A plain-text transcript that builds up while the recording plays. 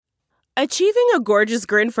Achieving a gorgeous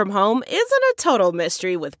grin from home isn't a total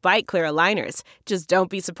mystery with Bite Clear aligners. Just don't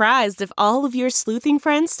be surprised if all of your sleuthing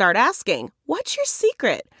friends start asking, "What's your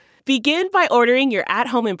secret?" Begin by ordering your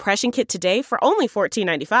at-home impression kit today for only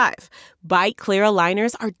 $14.95. Bite Clear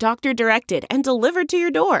aligners are doctor-directed and delivered to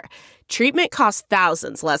your door. Treatment costs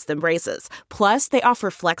thousands less than braces. Plus, they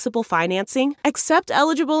offer flexible financing, accept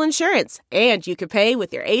eligible insurance, and you can pay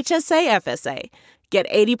with your HSA FSA. Get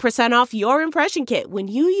 80% off your impression kit when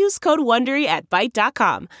you use code WONDERY at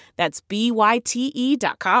Byte.com. That's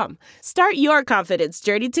BYTE.com. Start your confidence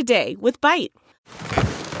journey today with Byte.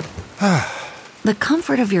 The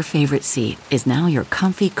comfort of your favorite seat is now your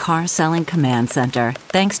comfy car selling command center,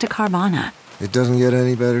 thanks to Carvana. It doesn't get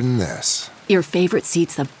any better than this. Your favorite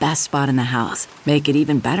seat's the best spot in the house. Make it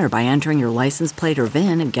even better by entering your license plate or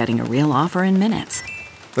VIN and getting a real offer in minutes.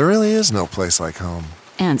 There really is no place like home.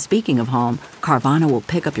 And speaking of home, Carvana will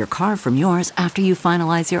pick up your car from yours after you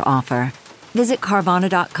finalize your offer. Visit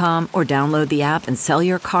Carvana.com or download the app and sell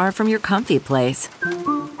your car from your comfy place.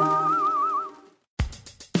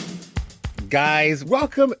 Guys,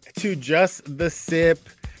 welcome to Just the Sip,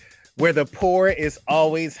 where the pour is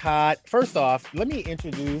always hot. First off, let me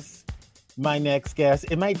introduce my next guest.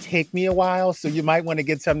 It might take me a while, so you might want to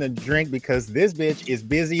get something to drink because this bitch is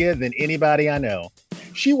busier than anybody I know.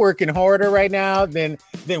 She working harder right now than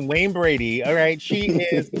Wayne Brady. All right. She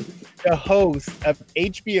is the host of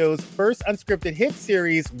HBO's first unscripted hit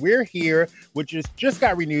series, We're Here, which just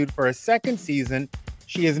got renewed for a second season.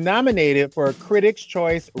 She is nominated for a Critics'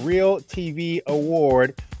 Choice Real TV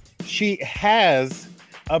Award. She has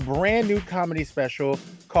a brand new comedy special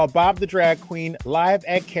called Bob the Drag Queen, live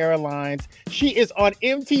at Caroline's. She is on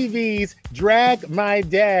MTV's Drag My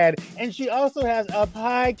Dad, and she also has a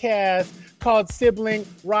podcast called Sibling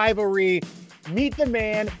Rivalry. Meet the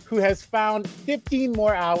man who has found 15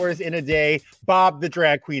 more hours in a day, Bob the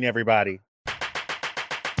Drag Queen, everybody.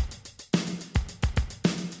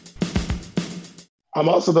 I'm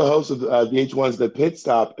also the host of VH1's The Pit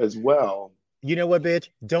Stop as well. You know what, bitch?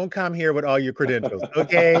 Don't come here with all your credentials,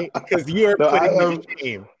 okay? Because you're putting me to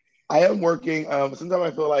shame. I am working. Sometimes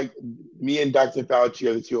I feel like me and Dr. Fauci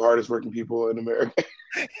are the two hardest working people in America.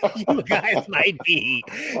 You guys might be.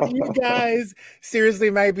 You guys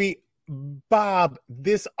seriously might be. Bob,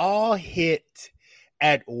 this all hit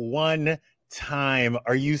at one time.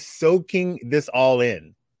 Are you soaking this all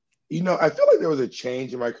in? You know, I feel like there was a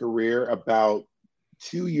change in my career about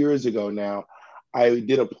 2 years ago now. I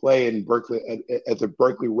did a play in Berkeley at the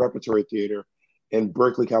Berkeley Repertory Theater in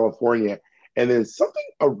Berkeley, California. And then something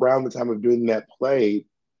around the time of doing that play,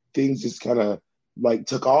 things just kind of like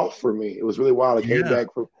took off for me. It was really wild.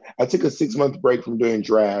 I took a 6-month break from doing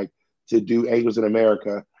drag to do Angels in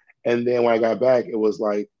America. And then when I got back, it was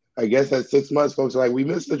like, I guess that 6 months, folks are like, we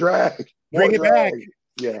missed the drag. Bring it back.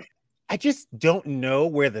 Yeah. I just don't know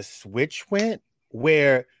where the switch went,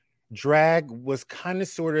 where drag was kind of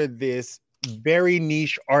sort of this very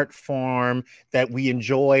niche art form that we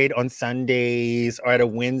enjoyed on Sundays or at a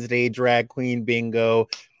Wednesday drag queen bingo,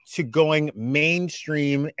 to going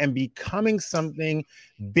mainstream and becoming something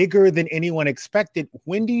bigger than anyone expected.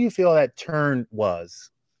 When do you feel that turn was?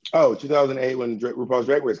 Oh, 2008 when RuPaul's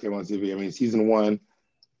Drag Race came on TV. I mean, season 1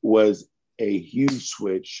 was a huge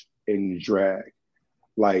switch in drag.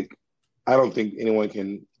 Like, I don't think anyone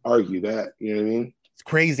can argue that. You know what I mean? It's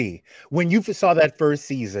crazy. When you saw that first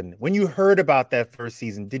season, when you heard about that first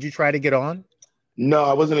season, did you try to get on? No,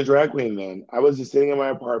 I wasn't a drag queen then. I was just sitting in my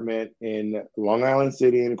apartment in Long Island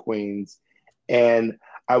City in Queens. And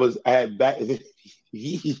I had back in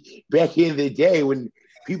the day when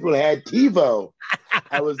people had TiVo.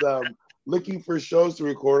 I was looking for shows to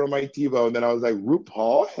record on my TiVo. And then I was like,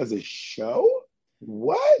 RuPaul has a show?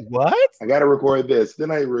 What? I got to record this.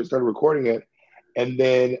 Then I started recording it. And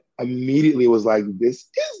then immediately was like, this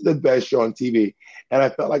is the best show on TV. And I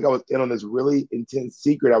felt like I was in on this really intense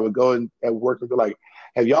secret. I would go in at work and be like,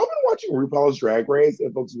 have y'all been watching RuPaul's Drag Race?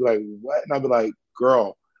 And folks would be like, what? And I'd be like,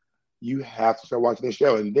 girl, you have to start watching the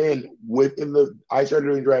show. And then I started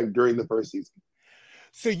doing drag during the first season.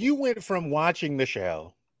 So you went from watching the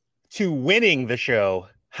show to winning the show.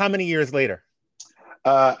 How many years later?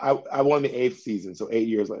 I won the 8th season, so 8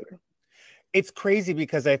 years later. It's crazy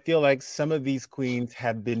because I feel like some of these queens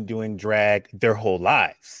have been doing drag their whole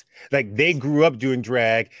lives. Like they grew up doing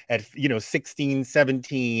drag at 16,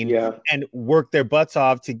 17 and worked their butts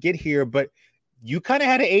off to get here. But you kind of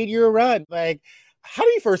had an 8-year run. Like, how do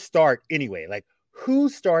you first start anyway? Like, who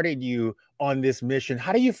started you on this mission?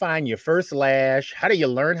 How do you find your first lash? How do you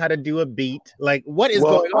learn how to do a beat? Like, what is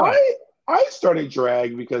going on? I started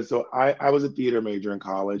drag because I was a theater major in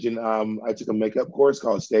college, and I took a makeup course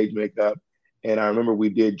called stage makeup. And I remember we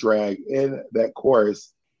did drag in that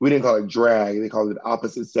course. We didn't call it drag. They called it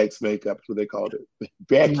opposite sex makeup. That's what they called it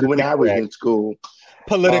back when Politically I was correct. in school.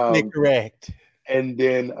 Politically Um, correct. and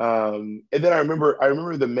then I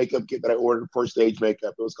remember the makeup kit that I ordered for stage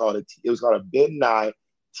makeup. It was called a Ben Nye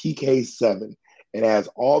TK7. It has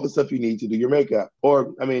all the stuff you need to do your makeup.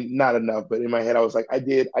 Or I mean, not enough, but in my head I was like, I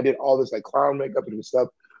did all this like clown makeup and stuff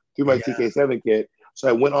through my Yeah. TK7 kit. So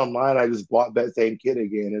I went online, I just bought that same kit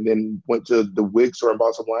again, and then went to the wig store and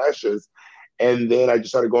bought some lashes. And then I just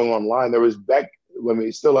started going online. There was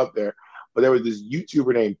it's still up there, but there was this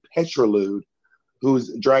YouTuber named Petralude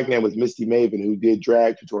whose drag name was Misty Maven, who did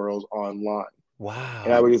drag tutorials online.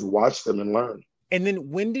 And I Wow. would just watch them and learn. And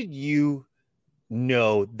then when did you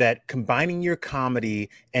know that combining your comedy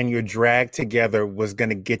and your drag together was going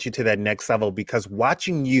to get you to that next level? Because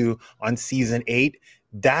watching you on season 8,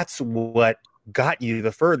 that's what got you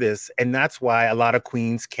the furthest. And that's why a lot of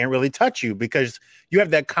queens can't really touch you, because you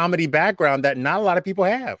have that comedy background that not a lot of people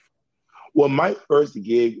have. Well, my first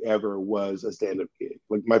gig ever was a stand-up gig.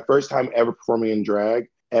 Like my first time ever performing in drag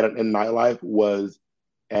in nightlife was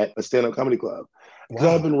at a stand-up comedy club. Because Wow.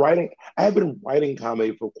 I had been writing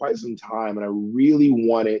comedy for quite some time, and I really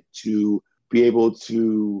wanted to be able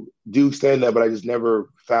to do stand-up, but I just never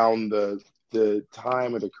found the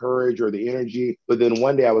time or the courage or the energy. But then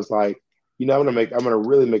one day I was like, I'm gonna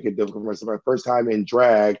really make it difficult for myself. My first time in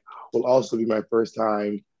drag will also be my first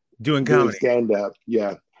time Doing doing comedy. stand-up.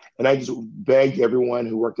 Yeah. And I just begged everyone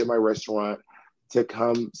who worked at my restaurant to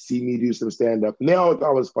come see me do some stand-up. And they all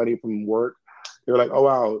thought it was funny from work. They were like, oh,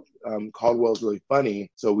 wow, Caldwell's really funny,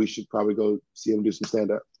 so we should probably go see him do some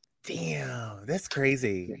stand-up. Damn, that's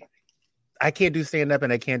crazy. I can't do stand-up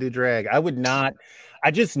and I can't do drag.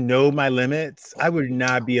 I just know my limits. I would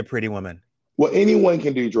not be a pretty woman. Well, anyone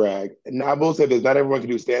can do drag. And I will say this, not everyone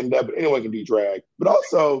can do stand-up, but anyone can do drag. But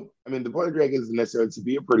also, I mean, the point of drag isn't necessarily to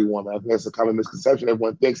be a pretty woman. I think that's a common misconception.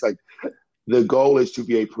 Everyone thinks like the goal is to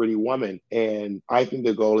be a pretty woman. And I think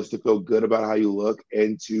the goal is to feel good about how you look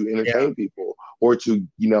and to Yeah. entertain people, or to,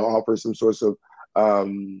 offer some sorts of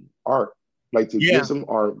art, like to Yeah. give some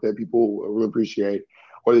art that people will appreciate,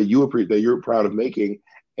 or that you're proud of making.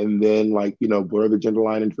 And then blur the gender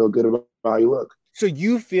line and feel good about how you look. So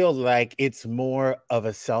you feel like it's more of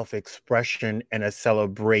a self-expression and a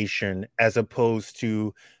celebration as opposed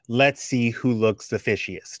to let's see who looks the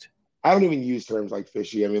fishiest. I don't even use terms like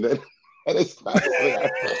fishy. I mean, that is not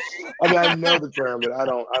something I know the term, but I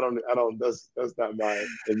don't, that's not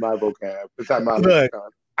in my vocab. It's not my Look, lexicon.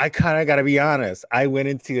 I kind of got to be honest. I went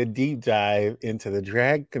into a deep dive into the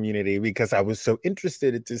drag community because I was so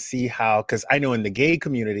interested to see how, because I know in the gay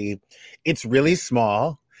community, it's really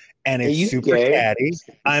small and it's super catty.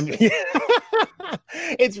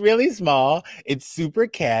 It's really small, it's super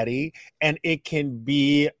catty, and it can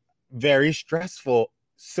be very stressful.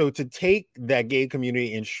 So to take that gay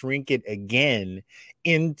community and shrink it again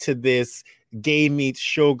into this gay meets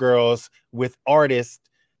showgirls with artists,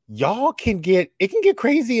 it can get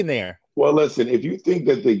crazy in there. Well, listen, if you think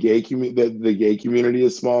that the gay community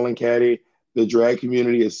is small and catty, the drag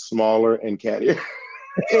community is smaller and cattier.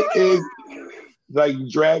 It is like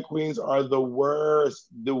drag queens are the worst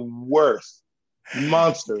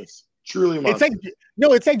monsters, truly monsters.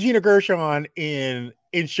 It's like Gina Gershon in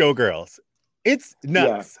Showgirls. It's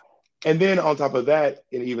nuts. Yeah. And then on top of that,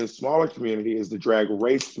 an even smaller community is the drag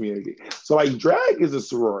race community. So like drag is a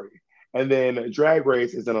sorority, and then drag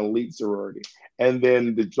race is an elite sorority, and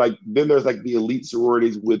then there's like the elite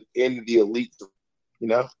sororities within the elite,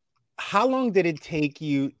 How long did it take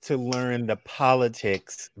you to learn the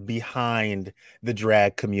politics behind the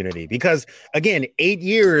drag community? Because again, 8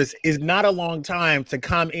 years is not a long time to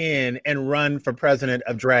come in and run for president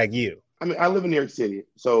of Drag U. I mean, I live in New York City.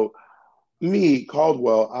 So me,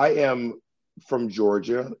 Caldwell, I am from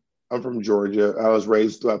Georgia. I'm from Georgia. I was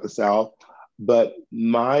raised throughout the South. But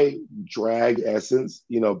my drag essence,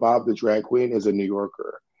 Bob the drag queen is a New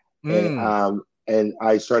Yorker. And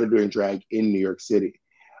I started doing drag in New York City.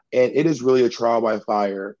 And it is really a trial by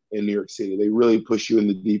fire in New York City. They really push you in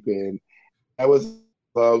the deep end. I was in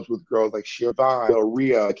clubs with girls like Shirvan,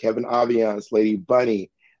 Rhea, Kevin Aviance, Lady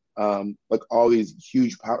Bunny, like all these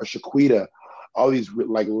huge power, Shaquita, all these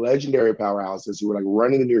like legendary powerhouses who were like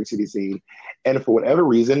running the New York City scene. And for whatever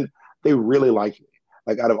reason, they really liked me.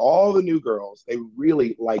 Like out of all the new girls, they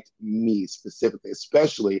really liked me specifically,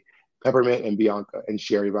 especially Peppermint and Bianca and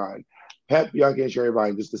Sherry Vine. Pep, Bianca, and Sherry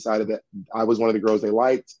Vine just decided that I was one of the girls they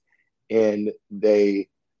liked, and they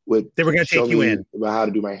were going to take you in about how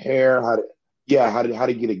to do my hair, how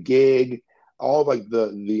to get a gig, all of like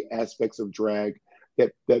the aspects of drag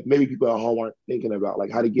that maybe people at home aren't thinking about,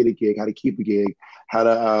 like how to get a gig, how to keep a gig, how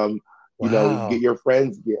to get Wow. your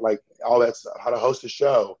friends, get like all that stuff, how to host a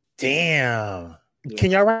show. Damn. Yeah.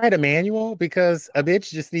 Can y'all write a manual? Because a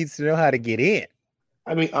bitch just needs to know how to get in.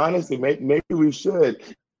 I mean, honestly, maybe we should.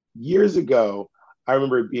 Years ago, I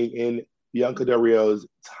remember being in Bianca Del Rio's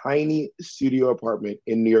tiny studio apartment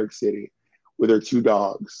in New York City with her two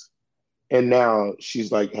dogs. And now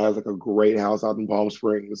she's like has like a great house out in Palm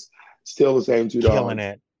Springs, still the same two Killing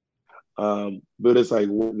dogs. it. But it's like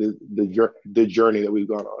the journey that we've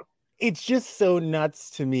gone on. It's just so nuts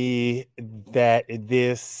to me that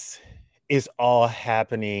this is all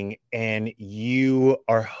happening and you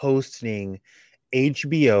are hosting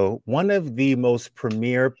HBO, one of the most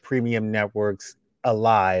premier premium networks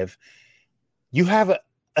alive. You have a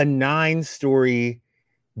 9-story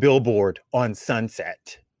billboard on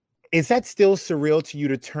Sunset. Is that still surreal to you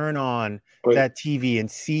to turn on But that TV and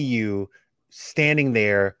see you standing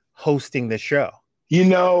there hosting the show? I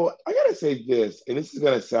gotta say this, and this is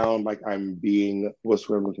gonna sound like I'm being what's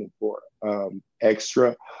what I'm looking for,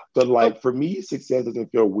 extra. But Oh, like for me, success doesn't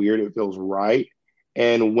feel weird; it feels right.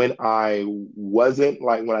 And when I wasn't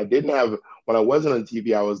like when I wasn't on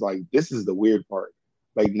TV, I was like, this is the weird part.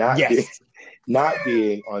 Like yes. not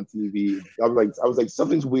being on TV. I was like,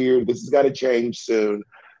 something's weird. This has got to change soon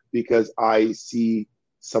because I see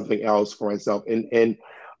something else for myself. And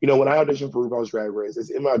when I auditioned for RuPaul's Drag Race, it's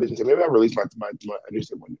in my audition. So maybe I released my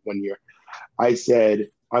audition one year. I said,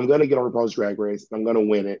 I'm going to get on RuPaul's Drag Race. I'm going to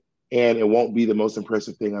win it. And it won't be the most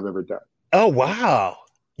impressive thing I've ever done. Oh, wow.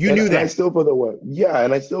 You knew And I that. still feel that way. Yeah.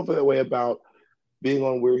 And I still feel that way about being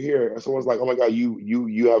on We're Here. Someone's like, oh my God,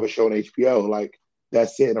 you have a show on HBO. Like,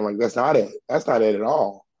 that's it. And I'm like, that's not it. That's not it at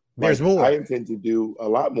all. There's Like, I more. intend to do a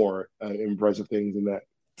lot more impressive things than that.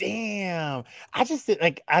 Damn. I just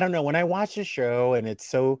like, I don't know. When I watch the show and it's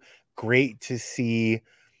so great to see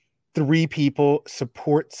 3 people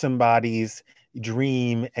support somebody's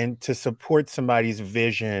dream and to support somebody's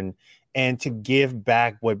vision and to give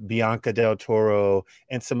back what Bianca Del Toro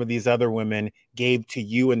and some of these other women gave to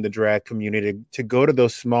you in the drag community to go to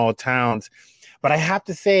those small towns. But I have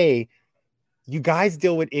to say, you guys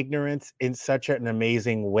deal with ignorance in such an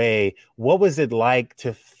amazing way. What was it like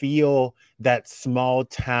to feel that small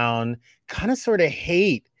town kind of sort of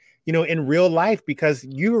hate, in real life? Because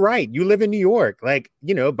you're right, you live in New York. Like,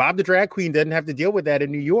 Bob the drag queen doesn't have to deal with that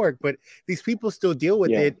in New York, but these people still deal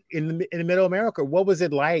with Yeah. it in the middle America. What was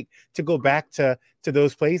it like to go back to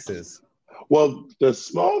those places? Well, the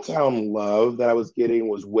small town love that I was getting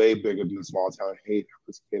was way bigger than the small town hate I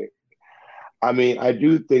was getting. I mean, I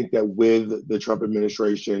do think that with the Trump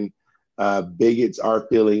administration, bigots are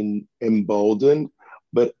feeling emboldened,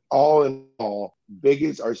 but all in all,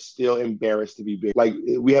 bigots are still embarrassed to be big. Like,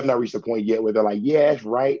 we have not reached a point yet where they're like, yeah, that's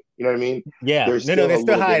right. You know what I mean? Yeah, They're no, still they're a still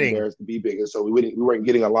little bit hiding. embarrassed to be big. And so we weren't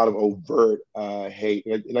getting a lot of overt hate.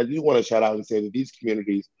 And I do want to shout out and say that these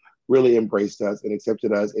communities really embraced us and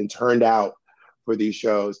accepted us and turned out for these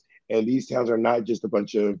shows. And these towns are not just a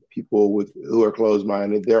bunch of people who are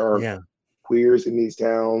closed-minded. There are Yeah. queers in these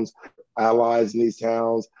towns, allies in these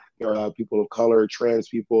towns. There are people of color, trans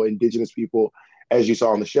people, indigenous people, as you saw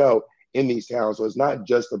on the show, in these towns. So it's not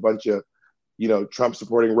just a bunch of, Trump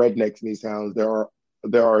supporting rednecks in these towns.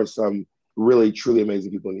 There are some really, truly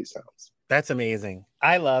amazing people in these towns. That's amazing.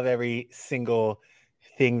 I love every single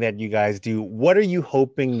thing that you guys do. What are you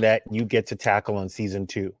hoping that you get to tackle on season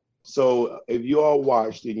 2? So if you all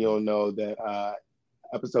watched, then you'll know that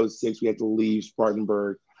episode 6, we had to leave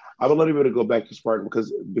Spartanburg. I would love to be able to go back to Spartan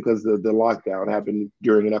because the lockdown happened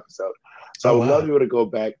during an episode. So I Oh, would love wow. to be able to go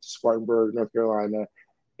back to Spartanburg, North Carolina,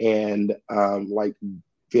 and like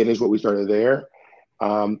finish what we started there.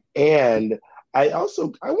 And I want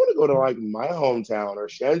to go to like my hometown or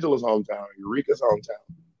Shangela's hometown, Eureka's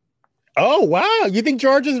hometown. Oh, wow. You think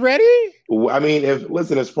George is ready? I mean, if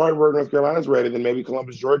Spartanburg, North Carolina's ready, then maybe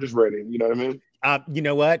Columbus, Georgia's ready. You know what I mean? You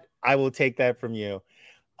know what? I will take that from you.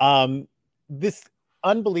 This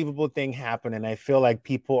unbelievable thing happened, and I feel like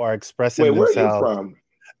people are expressing Wait, where are you themselves. from?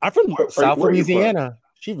 I'm from South Where are you from? Louisiana.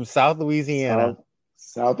 She's from South Louisiana.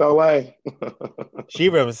 South LA. She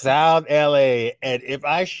from South LA. And if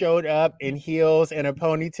I showed up in heels and a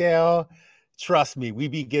ponytail, trust me, we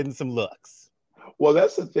be getting some looks. Well,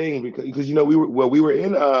 that's the thing because we were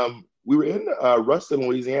in Ruston,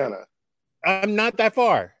 Louisiana. I'm not that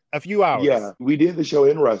far. A few hours. Yeah, we did the show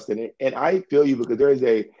in Ruston, and I feel you because there is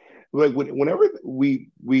whenever we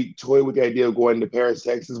toy with the idea of going to Paris,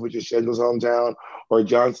 Texas, which is Shedla's hometown, or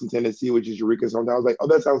Johnson, Tennessee, which is Eureka's hometown. I was like, oh,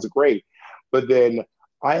 that sounds great. But then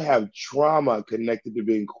I have trauma connected to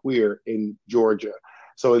being queer in Georgia.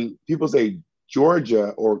 So when people say Georgia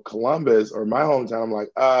or Columbus or my hometown, I'm like,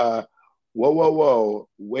 whoa,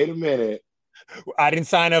 wait a minute. I didn't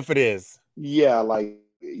sign up for this. Yeah, like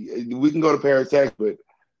we can go to Paris, Texas, but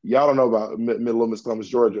y'all don't know about Little Miss Columbus,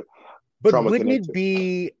 Georgia. But Trauma wouldn't it connected.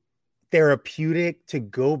 be therapeutic to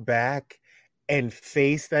go back and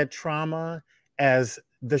face that trauma as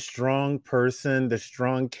the strong person, the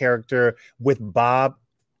strong character with Bob,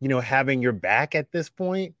 having your back at this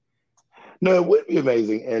point? No, it would be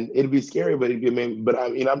amazing, and it'd be scary, but it'd be amazing. But I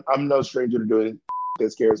mean, I'm no stranger to doing it.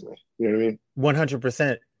 That scares me. You know what I mean?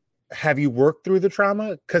 100%. Have you worked through the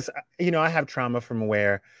trauma? Because, I have trauma from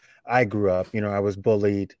where I grew up. I was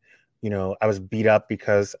bullied. I was beat up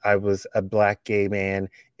because I was a Black gay man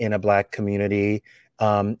in a Black community.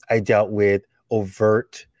 I dealt with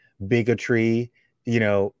overt bigotry,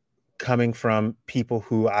 coming from people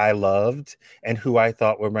who I loved and who I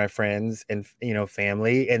thought were my friends and,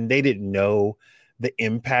 family. And they didn't know the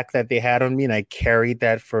impact that they had on me. And I carried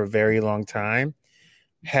that for a very long time.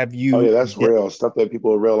 Have you? Oh yeah, that's real stuff that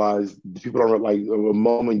people realize. People don't like a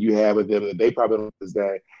moment you have with them that they probably don't this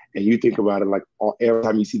day, and you think about it like every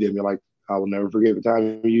time you see them, you're like, I will never forget the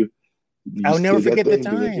time I'll never forget the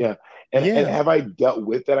time. Yeah. And have I dealt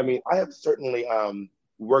with that? I mean, I have certainly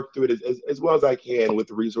worked through it as well as I can with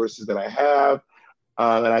the resources that I have,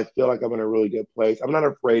 and I feel like I'm in a really good place. I'm not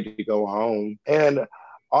afraid to go home, and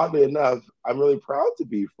oddly enough, I'm really proud to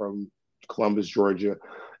be from Columbus, Georgia.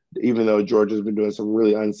 Even though Georgia's been doing some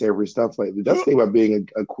really unsavory stuff lately. That's the thing about being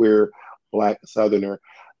a queer Black Southerner.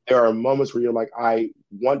 There are moments where you're like, I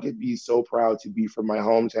want to be so proud to be from my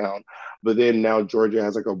hometown, but then now Georgia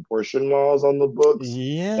has like abortion laws on the books.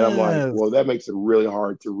 Yeah. And I'm like, well, that makes it really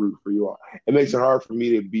hard to root for you all. It makes it hard for me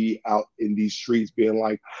to be out in these streets being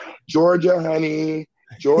like, Georgia, honey,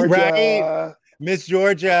 Georgia. Right. Miss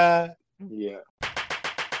Georgia. Yeah.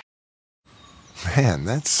 Man,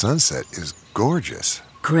 that sunset is gorgeous.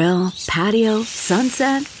 Grill, patio,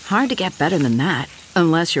 sunset. Hard to get better than that.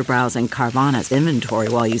 Unless you're browsing Carvana's inventory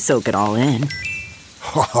while you soak it all in.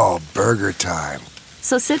 Oh, burger time.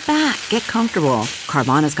 So sit back, get comfortable.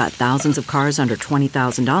 Carvana's got thousands of cars under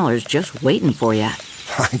 $20,000 just waiting for you.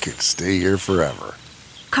 I could stay here forever.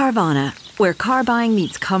 Carvana, where car buying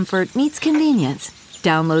meets comfort, meets convenience.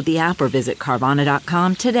 Download the app or visit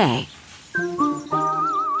Carvana.com today.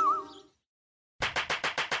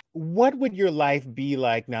 What would your life be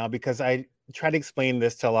like now? Because I try to explain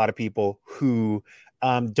this to a lot of people who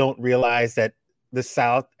don't realize that the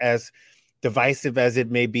South, as divisive as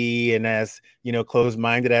it may be and as,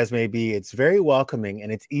 closed-minded as may be, it's very welcoming,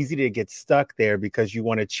 and it's easy to get stuck there because you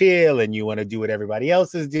want to chill and you want to do what everybody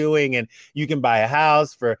else is doing, and you can buy a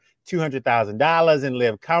house for $200,000 and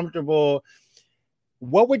live comfortable.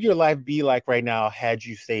 What would your life be like right now had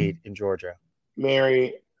you stayed in Georgia?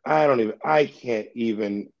 Mary, I can't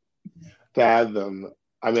even fathom.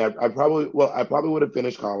 I mean, I probably would have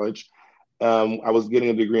finished college. I was getting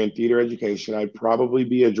a degree in theater education. I'd probably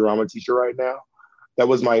be a drama teacher right now. That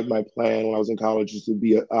was my plan when I was in college, is to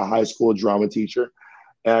be a high school drama teacher.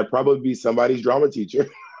 And I'd probably be somebody's drama teacher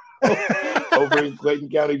over in Clayton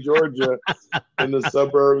County, Georgia, in the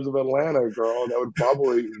suburbs of Atlanta, girl. That would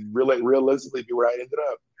probably realistically be where I ended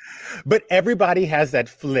up. But everybody has that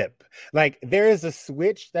flip. Like, there is a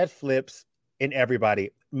switch that flips in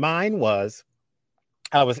everybody. Mine was,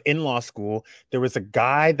 I was in law school. There was a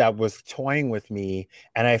guy that was toying with me,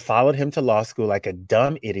 and I followed him to law school like a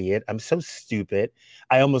dumb idiot. I'm so stupid.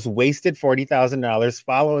 I almost wasted $40,000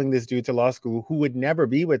 following this dude to law school who would never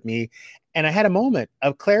be with me. And I had a moment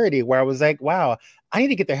of clarity where I was like, wow, I need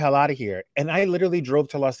to get the hell out of here. And I literally drove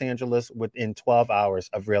to Los Angeles within 12 hours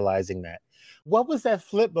of realizing that. What was that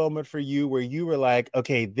flip moment for you where you were like,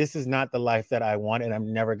 okay, this is not the life that I want and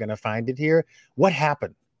I'm never going to find it here? What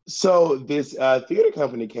happened? So this theater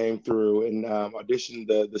company came through and auditioned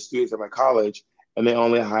the students at my college, and they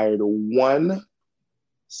only hired one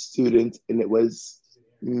student, and it was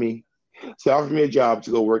me. So they offered me a job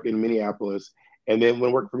to go work in Minneapolis. And then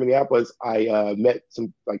when working for Minneapolis, I met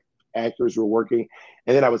some like actors who were working,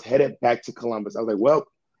 and then I was headed back to Columbus. I was like, well,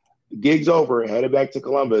 the gig's over, headed back to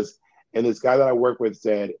Columbus. And this guy that I work with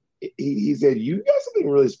said, he said, you got something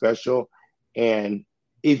really special, and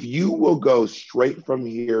if you will go straight from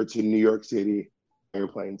here to New York City,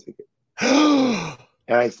 airplane ticket. And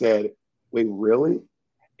I said, wait, really? And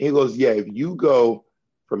he goes, yeah, if you go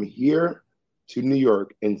from here to New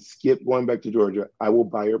York and skip going back to Georgia, I will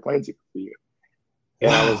buy your plane ticket for you.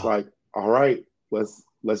 And I was like, all right, let's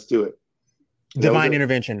do it. And Divine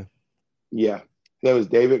intervention. Yeah. That was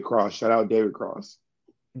David Cross. Shout out David Cross.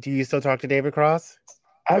 Do you still talk to David Cross?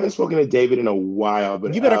 I haven't spoken to David in a while,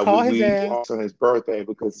 but you better call his ass. We talked on his birthday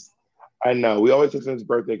because I know we always talk on his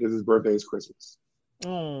birthday because his birthday is Christmas.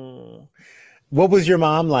 Oh. What was your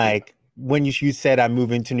mom like when you said I'm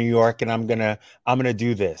moving to New York and I'm gonna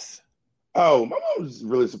do this? Oh, my mom's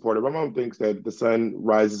really supportive. My mom thinks that the sun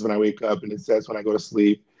rises when I wake up and it sets when I go to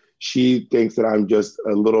sleep. She thinks that I'm just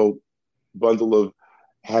a little bundle of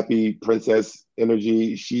happy princess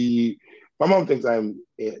energy. My mom thinks I'm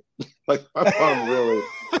it. Like my mom really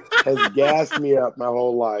has gassed me up my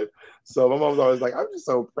whole life. So my mom's always like, I'm just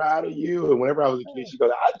so proud of you. And whenever I was a kid, she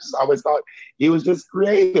goes, I just always thought he was just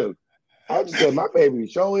creative. I just said, my baby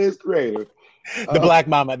show is creative. The black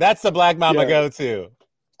mama. That's the black mama go-to.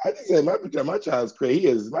 I just said, my child's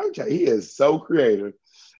creative. He is so creative.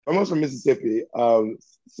 My mom's from Mississippi.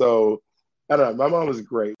 So I don't know. My mom is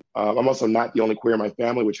great. I'm also not the only queer in my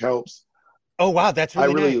family, which helps. Oh, wow. That's really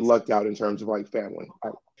I really nice. lucked out in terms of like family.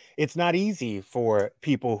 It's not easy for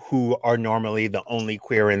people who are normally the only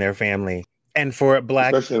queer in their family. And for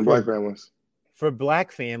especially in black families. For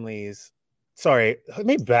black families, sorry, let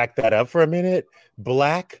me back that up for a minute.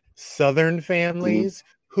 Black Southern families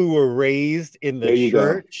who were raised in the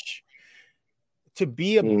church, to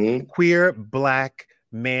be a queer black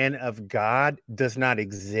man of God does not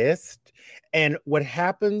exist. And what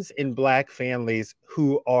happens in black families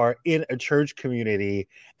who are in a church community,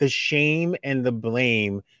 the shame and the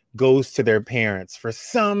blame goes to their parents for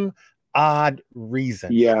some odd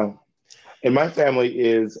reason. Yeah. And my family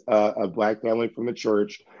is a black family from the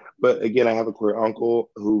church. But again, I have a queer uncle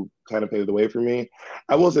who kind of paved the way for me.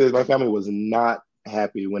 I will say that my family was not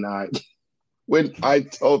happy when I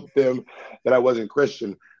told them that I wasn't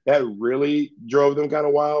Christian. That really drove them kind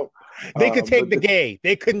of wild. They could take the gay.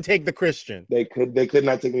 They couldn't take the Christian. They could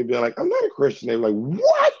not take me being like, I'm not a Christian. They were like,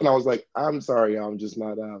 what? And I was like, I'm sorry, I'm just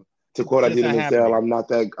not. To quote Idina Menzel, I'm not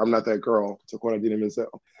that girl. To quote Idina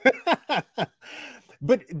Menzel.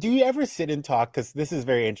 But do you ever sit and talk? Because this is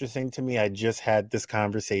very interesting to me. I just had this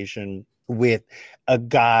conversation with a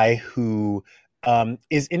guy who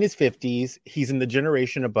is in his 50s. He's in the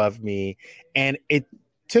generation above me. And it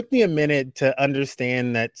took me a minute to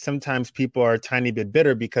understand that sometimes people are a tiny bit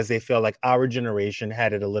bitter because they feel like our generation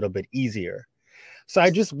had it a little bit easier. So I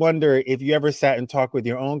just wonder if you ever sat and talked with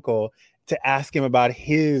your uncle to ask him about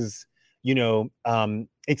his,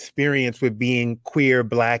 experience with being queer,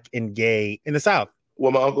 black, and gay in the South.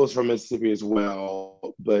 Well, my uncle's from Mississippi as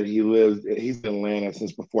well, but he's in Atlanta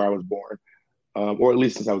since before I was born, or at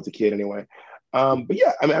least since I was a kid anyway. But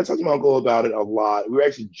yeah, I mean, I talked to my uncle about it a lot. We were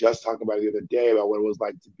actually just talking about it the other day about what it was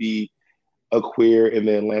like to be a queer in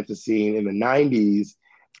the Atlanta scene in the 90s.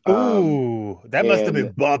 Ooh, that must have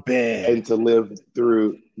been bumping. And to live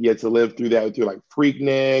through that through like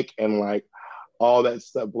Freaknik and like all that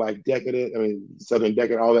stuff, Southern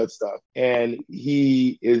Decadent, all that stuff. And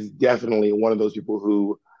he is definitely one of those people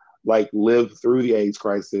who like lived through the AIDS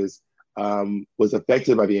crisis, was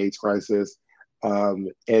affected by the AIDS crisis,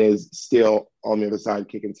 and is still on the other side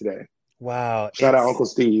kicking today. Wow. Shout out Uncle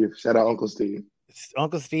Steve.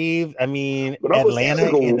 Uncle Steve, I mean, but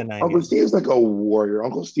Atlanta in the 90s. Uncle Steve's like a warrior.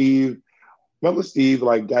 Uncle Steve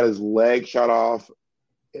like got his leg shot off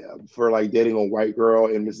for like dating a white girl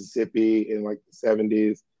in Mississippi in like the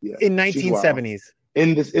 70s. Yeah, in 1970s.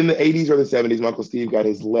 In the 80s or the 70s, Uncle Steve got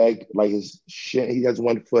his leg, like his shin, he has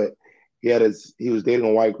one foot. He was dating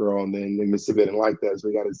a white girl, and then in Mississippi didn't like that. So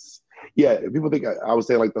he got people think I would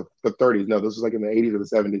say like the 30s. No, this was like in the 80s or the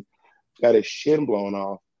 70s. Got his shin blown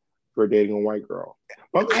off for dating a white girl.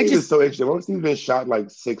 Uncle Steve is so interesting. Uncle Steve's been shot like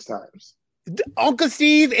 6 times. Uncle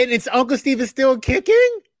Steve is still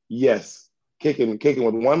kicking? Yes. Kicking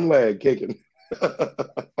with one leg, kicking.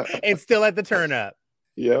 And still at the turn up.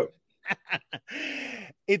 Yep.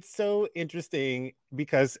 It's so interesting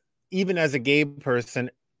because even as a gay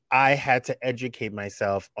person, I had to educate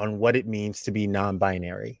myself on what it means to be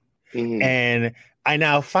non-binary. Mm-hmm. And I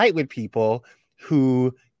now fight with people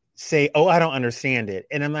who say, oh, I don't understand it.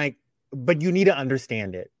 And I'm like, but you need to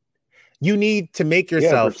understand it. You need to make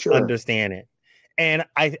yourself understand it. And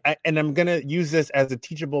I'm going to use this as a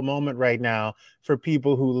teachable moment right now for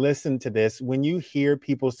people who listen to this. When you hear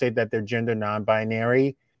people say that they're gender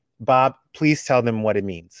non-binary, Bob, please tell them what it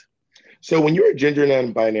means. So when you're a gender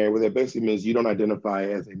non-binary, what that basically means you don't identify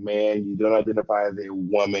as a man, you don't identify as a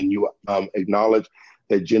woman, you acknowledge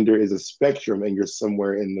that gender is a spectrum and you're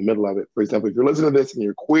somewhere in the middle of it. For example, if you're listening to this and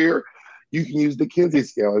you're queer, you can use the Kinsey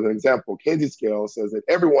scale as an example. Kinsey scale says that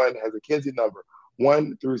everyone has a Kinsey number,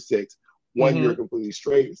 1 through 6. 1, you're completely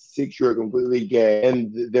straight, 6, you're completely gay.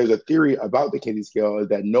 And there's a theory about the Kinsey scale is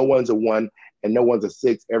that no one's a 1 and no one's a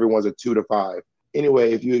 6, everyone's a 2 to 5.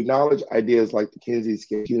 Anyway, if you acknowledge ideas like the Kinsey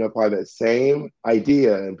scale, you can apply that same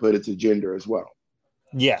idea and put it to gender as well.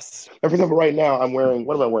 Yes. And for example, right now I'm wearing,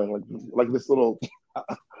 what am I wearing? Like this little,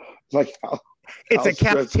 like It's how a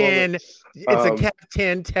Cap stressful. 10. It's a Cap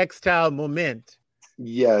 10 textile moment.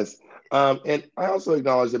 Yes. And I also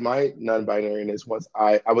acknowledge that my non-binariness, once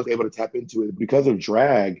I was able to tap into it because of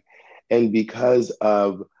drag and because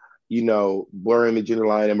of, blurring the gender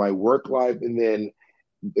line in my work life and then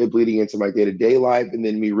it bleeding into my day-to-day life, and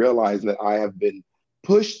then me realizing that I have been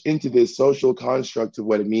pushed into this social construct of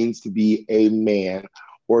what it means to be a man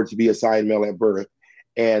or to be assigned male at birth.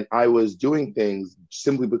 And I was doing things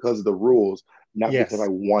simply because of the rules, not because I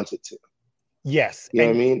wanted to. Yes. You know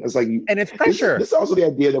what I mean? It's like, and it's pressure. This is also the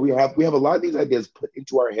idea that we have a lot of these ideas put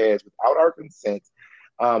into our heads without our consent.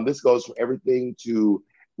 This goes from everything to,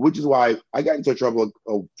 which is why I got into trouble.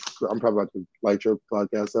 I'm probably about to light your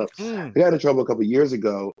podcast up. I got into trouble a couple of years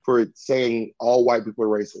ago for saying all white people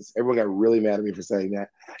are racist. Everyone got really mad at me for saying that.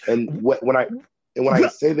 And when I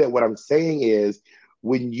say that, what I'm saying is,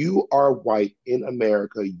 when you are white in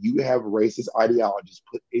America, you have racist ideologies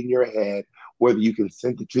put in your head, whether you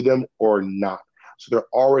consent to them or not. So they're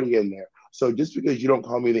already in there. So just because you don't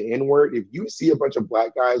call me the N-word, if you see a bunch of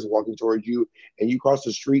black guys walking towards you and you cross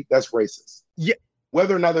the street, that's racist. Yeah.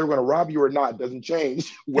 Whether or not they're going to rob you or not doesn't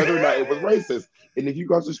change whether or not it was racist. And if you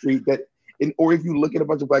cross the street, or if you look at a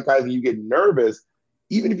bunch of black guys and you get nervous,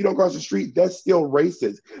 even if you don't cross the street, that's still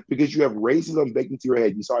racist because you have racism baked into your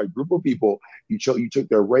head. You saw a group of people, you took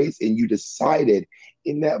their race and you decided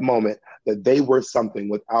in that moment that they were something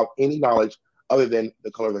without any knowledge other than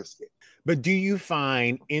the color of their skin. But do you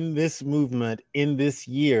find in this movement, in this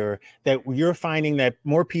year, that you're finding that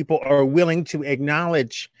more people are willing to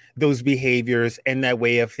acknowledge those behaviors and that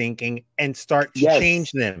way of thinking and start to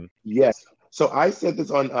change them? Yes. So I said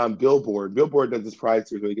this on Billboard. Billboard does this Pride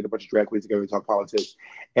series where they get a bunch of drag queens together and talk politics.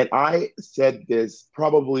 And I said this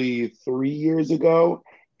probably 3 years ago,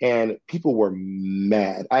 and people were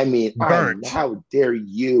mad. I mean, how dare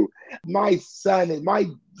you? My son's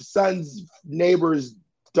neighbor's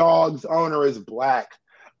dog's owner is black.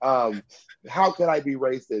 How could I be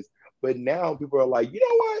racist? But now people are like, you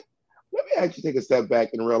know what? Let me actually take a step back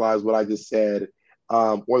and realize what I just said,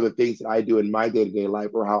 or the things that I do in my day-to-day life,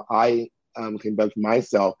 or how I conduct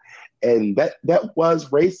myself. And that was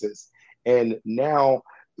racist. And now,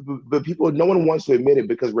 but no one wants to admit it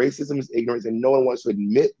because racism is ignorance and no one wants to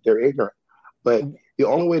admit they're ignorant. But the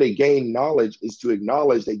only way to gain knowledge is to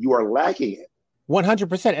acknowledge that you are lacking it.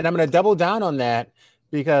 100%. And I'm going to double down on that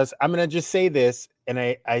because I'm going to just say this. And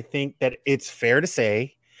I think that it's fair to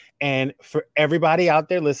say, and for everybody out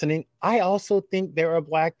there listening, I also think there are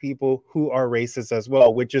Black people who are racist as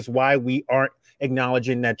well, which is why we aren't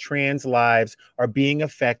acknowledging that trans lives are being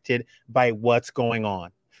affected by what's going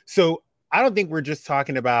on. So I don't think we're just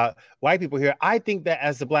talking about white people here. I think that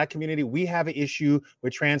as the Black community, we have an issue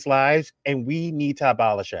with trans lives and we need to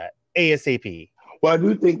abolish that ASAP. Well, I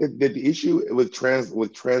do think that the issue with trans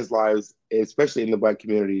lives, especially in the Black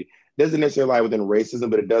community, doesn't necessarily lie within racism,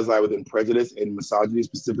 but it does lie within prejudice and misogyny,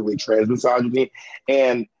 specifically trans misogyny.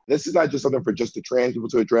 And this is not just something for just the trans people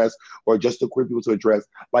to address or just the queer people to address.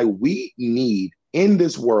 Like, we need in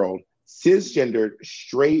this world cisgendered,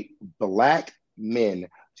 straight Black men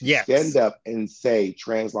to stand up and say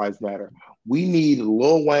trans lives matter. We need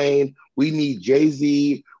Lil Wayne. We need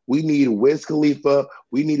Jay-Z. We need Wiz Khalifa.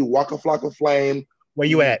 We need Waka Flocka Flame. Where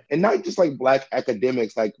you at? And not just like Black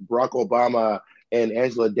academics like Barack Obama and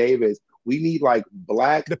Angela Davis. We need like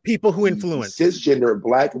the people who influence, cisgender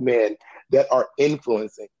Black men that are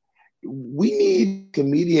influencing. We need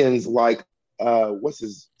comedians like what's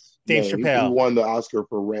his Dave name? Chappelle, who won the Oscar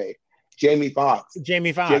for Ray. Jamie Foxx.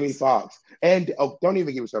 And don't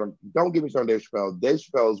even get me started. Don't get me started on Dave Chappelle. Dave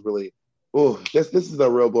Chappelle is really, this is a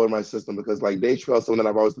real blow in my system because like Dave Chappelle is someone that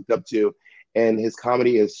I've always looked up to, and his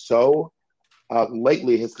comedy is so.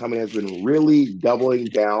 Lately, his comedy has been really doubling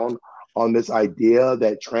down on this idea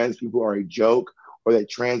that trans people are a joke, or that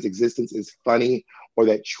trans existence is funny, or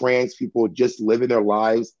that trans people just living their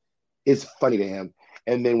lives is funny to him.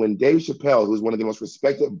 And then when Dave Chappelle, who's one of the most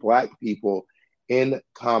respected Black people in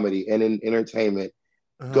comedy and in entertainment,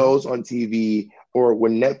 goes on TV, or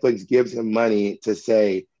when Netflix gives him money to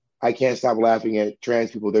say, I can't stop laughing at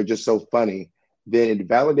trans people, they're just so funny, then it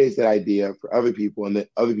validates that idea for other people, and then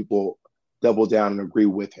other people double down and agree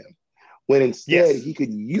with him. When instead he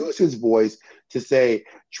could use his voice to say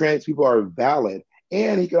trans people are valid,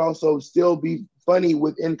 and he could also still be funny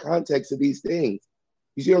within context of these things.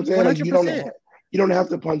 You see what I'm saying? 100%. Like you don't have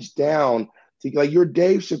to punch down to, like, you're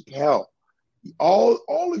Dave Chappelle. All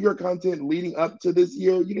of your content leading up to this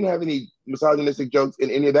year, you didn't have any misogynistic jokes in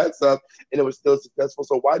any of that stuff, and it was still successful.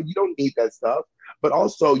 So why you don't need that stuff? But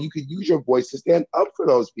also, you could use your voice to stand up for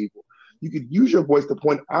those people. You could use your voice to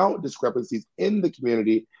point out discrepancies in the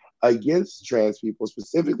community against trans people,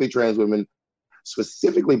 specifically trans women,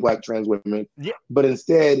 specifically Black trans women, Yeah. but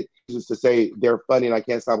instead just to say they're funny and I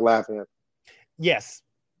can't stop laughing at them. Yes,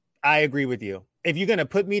 I agree with you. If you're going to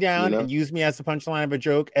put me down and use me as the punchline of a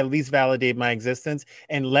joke, at least validate my existence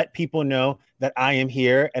and let people know that I am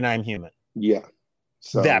here and I'm human. Yeah.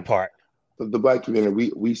 So that part. The Black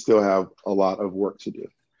community, we still have a lot of work to do.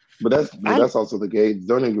 But that's also the gays.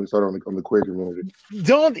 Don't even start on the queer community. We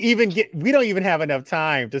don't even have enough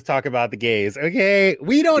time to talk about the gays. Okay.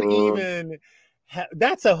 We don't even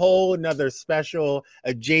that's a whole nother special,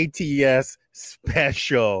 a JTS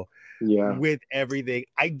special with everything.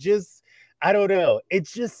 I don't know.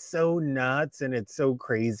 It's just so nuts and it's so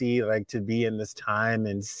crazy, like, to be in this time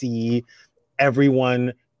and see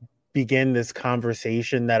everyone begin this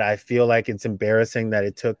conversation that I feel like it's embarrassing that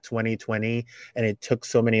it took 2020 and it took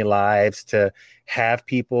so many lives to have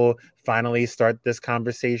people finally start this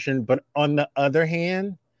conversation. But on the other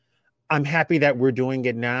hand, I'm happy that we're doing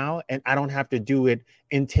it now and I don't have to do it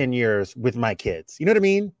in 10 years with my kids. You know what I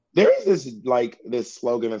mean? There is this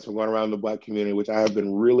slogan that's been going around the Black community, which I have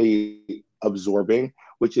been really absorbing,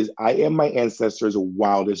 which is, I am my ancestors'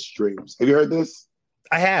 wildest dreams. Have you heard this?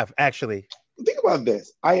 I have, actually. Think about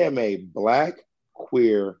this. I am a Black,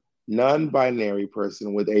 queer, non-binary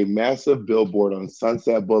person with a massive billboard on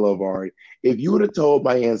Sunset Boulevard. If you would have told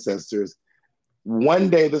my ancestors one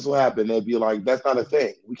day this will happen, they'd be like, that's not a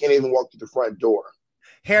thing. We can't even walk through the front door.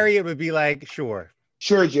 Harriet would be like, sure.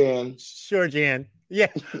 Sure, Jan. Sure, Jan. Yeah.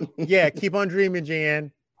 Yeah. Keep on dreaming,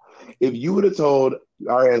 Jan. If you would have told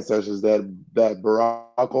our ancestors that Barack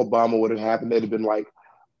Obama would have happened, they'd have been like,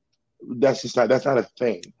 that's not a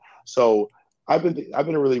thing. So I've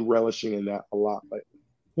been really relishing in that a lot lately.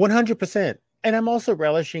 100%. And I'm also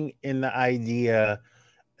relishing in the idea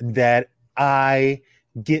that I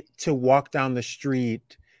get to walk down the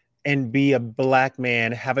street and be a Black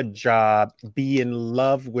man, have a job, be in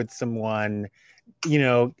love with someone,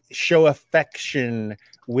 show affection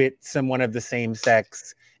with someone of the same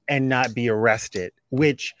sex and not be arrested,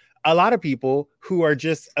 which a lot of people who are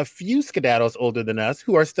just a few skedaddles older than us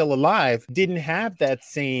who are still alive didn't have that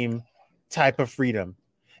same type of freedom.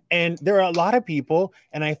 And there are a lot of people,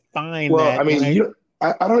 and I find that... I mean,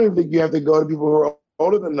 I don't even think you have to go to people who are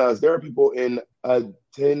older than us. There are people in a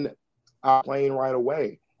 10-hour plane right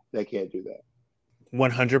away that can't do that.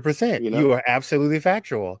 100%. You are absolutely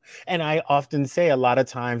factual. And I often say a lot of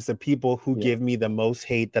times the people who give me the most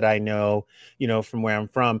hate that I know, from where I'm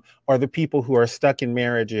from, are the people who are stuck in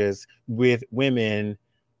marriages with women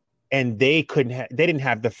and they didn't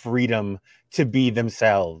have the freedom to be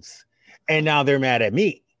themselves. And now they're mad at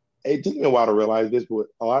me. It took me a while to realize this, but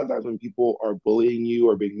a lot of times when people are bullying you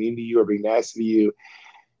or being mean to you or being nasty to you,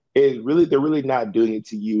 they're really not doing it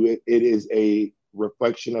to you. It is a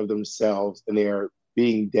reflection of themselves, and they are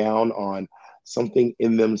being down on something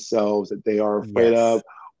in themselves that they are afraid of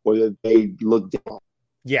or that they look down.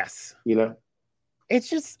 Yes. It's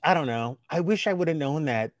just, I don't know. I wish I would have known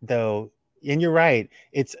that, though. And you're right.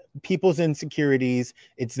 It's people's insecurities.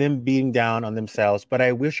 It's them being down on themselves. But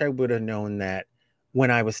I wish I would have known that when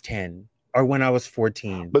I was 10 or when I was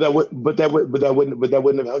 14. But that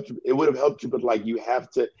wouldn't have helped you. It would have helped you, but like you have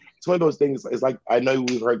to. It's one of those things. It's like, I know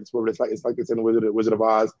we've heard this before, but it's like it's in the Wizard of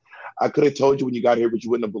Oz. I could have told you when you got here, but you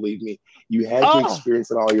wouldn't have believed me. You had to experience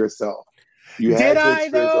it all yourself. You had to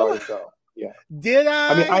experience it all yourself. Yeah. Did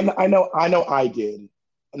I? I mean, I know I did.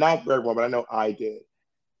 Not for everyone, but I know I did.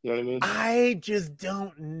 You know what I mean? I just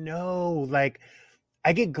don't know. Like,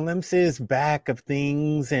 I get glimpses back of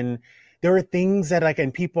things, and there are things that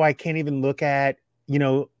and people I can't even look at,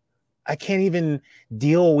 I can't even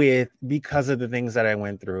deal with because of the things that I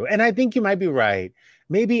went through. And I think you might be right.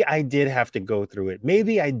 Maybe I did have to go through it.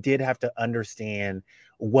 Maybe I did have to understand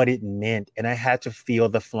what it meant, and I had to feel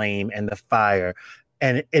the flame and the fire.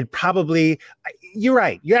 And it probably, you're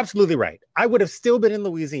right. You're absolutely right. I would have still been in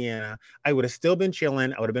Louisiana. I would have still been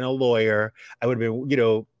chilling. I would have been a lawyer. I would have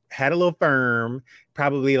been, had a little firm,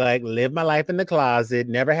 probably lived my life in the closet,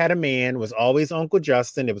 never had a man, was always Uncle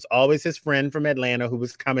Justin. It was always his friend from Atlanta who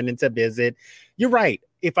was coming in to visit. You're right.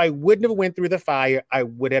 If I wouldn't have went through the fire, I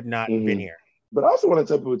would have not been here. But I also want to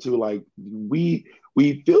tell people too, we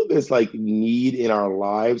feel this need in our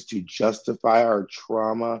lives to justify our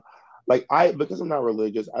trauma. Because I'm not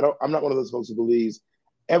religious, I'm not one of those folks who believes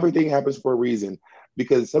everything happens for a reason,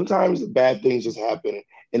 because sometimes bad things just happen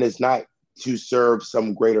and it's not to serve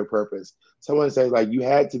some greater purpose. Someone says you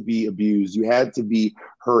had to be abused, you had to be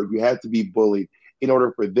hurt, you had to be bullied in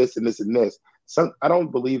order for this and this and this. I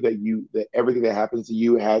don't believe that everything that happens to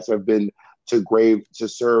you has to have been to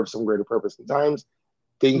serve some greater purpose. Sometimes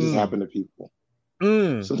things just happen to people.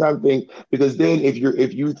 Sometimes think, because then if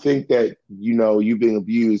you think that you being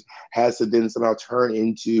abused has to then somehow turn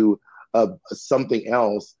into something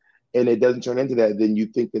else, and it doesn't turn into that, then you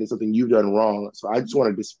think that it's something you've done wrong. So I just want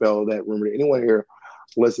to dispel that rumor to anyone here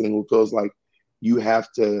listening who feels like you have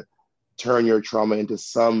to turn your trauma into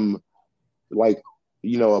some, like,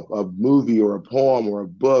 a movie or a poem or a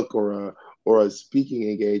book or a speaking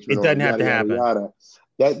engagement. It doesn't or have yada, to yada,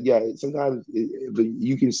 happen. yada. Sometimes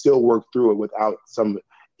you can still work through it without some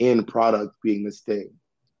end product being this thing.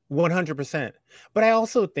 100%. But I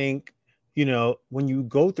also think, when you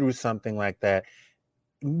go through something like that,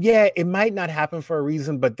 yeah, it might not happen for a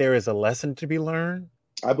reason, but there is a lesson to be learned.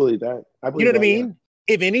 I believe that. You know what I mean?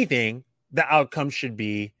 Yeah. If anything, the outcome should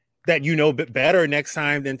be that better next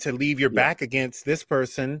time than to leave your back against this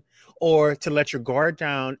person, or to let your guard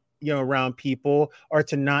down, around people, or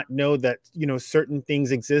to not know that, certain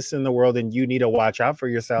things exist in the world and you need to watch out for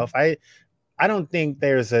yourself. I don't think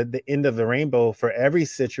there's the end of the rainbow for every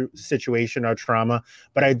situation or trauma,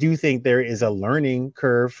 but I do think there is a learning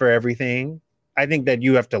curve for everything. I think that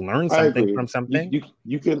you have to learn something from something.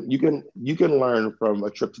 You can learn from a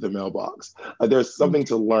trip to the mailbox. There's something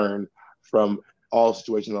to learn from all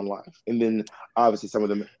situations in life, and then obviously some of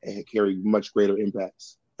them carry much greater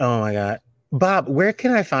impacts. Oh my God, Bob, where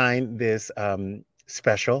can I find this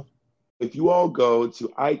special? If you all go to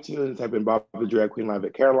iTunes, type in Bob the Drag Queen Live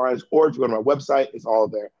at Caroline's, or if you go to my website, it's all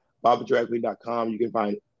there, bobthedragqueen.com. You can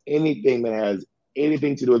find anything that has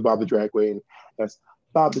anything to do with Bob the Drag Queen. That's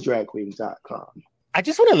bobthedragqueen.com. I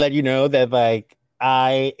just want to let you know that, like,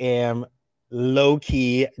 I am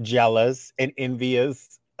low-key jealous and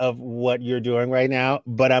envious of what you're doing right now,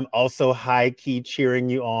 but I'm also high-key cheering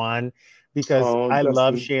you on, because I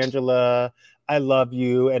love Shangela. I love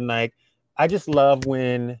you. And, like, I just love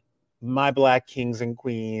when my Black kings and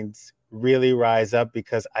queens really rise up,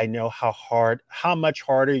 because I know how much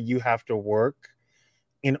harder you have to work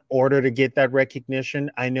in order to get that recognition.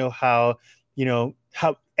 I know how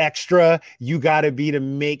extra you got to be to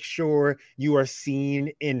make sure you are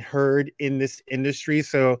seen and heard in this industry.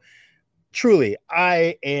 So truly,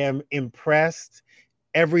 I am impressed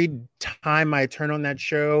every time I turn on that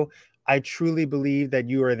show. I truly believe that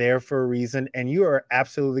you are there for a reason, and you are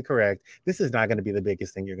absolutely correct. This is not going to be the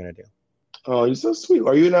biggest thing you're going to do. Oh, you're so sweet.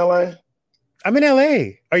 Are you in LA? I'm in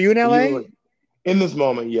LA. Are you in LA? In this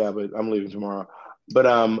moment, yeah, but I'm leaving tomorrow.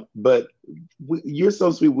 But you're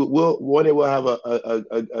so sweet. One day we'll have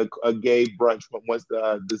a gay brunch once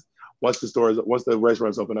the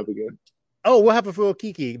restaurants open up again. Oh, we'll have a full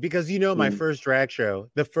Kiki, because my first drag show,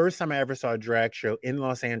 the first time I ever saw a drag show in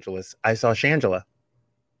Los Angeles, I saw Shangela.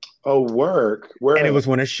 Oh, work. Where? And it was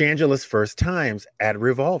one of Shangela's first times at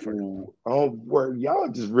Revolver. Ooh. Oh, work. Y'all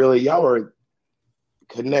are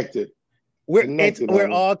connected. We're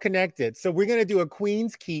all connected. So we're gonna do a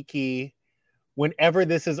Queen's Kiki whenever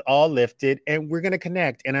this is all lifted, and we're gonna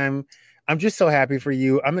connect. And I'm just so happy for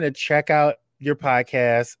you. I'm gonna check out your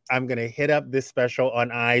podcast. I'm gonna hit up this special on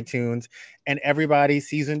iTunes, and everybody,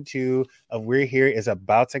 season 2 of We're Here is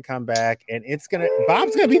about to come back, and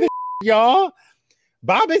Bob's gonna be the y'all.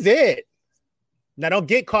 Bob is it. Now don't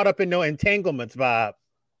get caught up in no entanglements, Bob.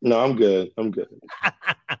 No, I'm good. Thank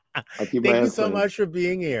you so much for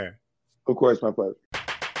being here. Of course, my pleasure.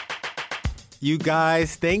 You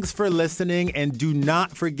guys, thanks for listening, and do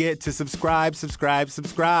not forget to subscribe.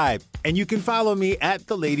 And you can follow me at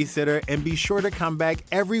The Lady Sitter, and be sure to come back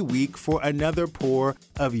every week for another pour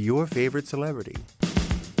of your favorite celebrity.